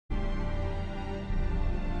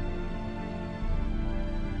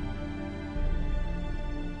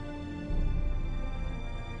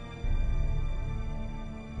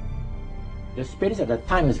the spirits at that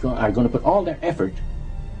time are going to put all their effort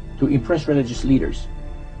to impress religious leaders,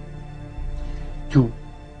 to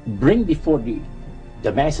bring before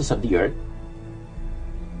the masses of the earth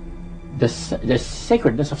the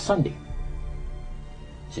sacredness of Sunday.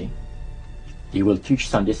 See? They will teach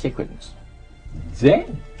Sunday sacredness.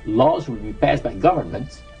 Then laws will be passed by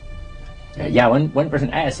governments. One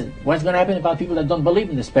person asked, what's going to happen about people that don't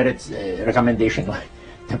believe in the Spirit's recommendation?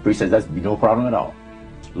 The priest says that's no problem at all.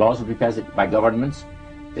 Laws will be passed by governments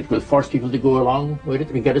that will force people to go along with it,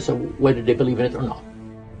 regardless of whether they believe in it or not.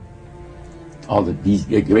 All these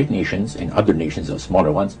great nations and other nations, or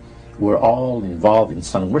smaller ones, were all involved in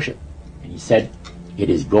sun worship. And he said, it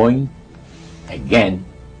is going again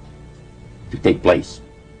to take place,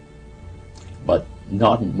 but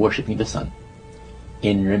not in worshiping the sun,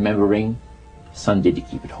 in remembering Sunday to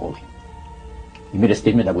keep it holy. He made a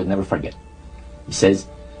statement I would never forget. He says,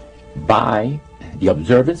 by the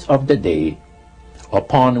observance of the day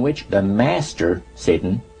upon which the master,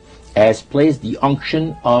 Satan, has placed the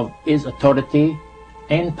unction of his authority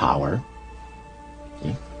and power,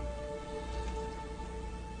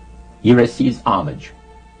 he receives homage,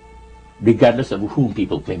 regardless of whom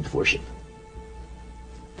people claim to worship.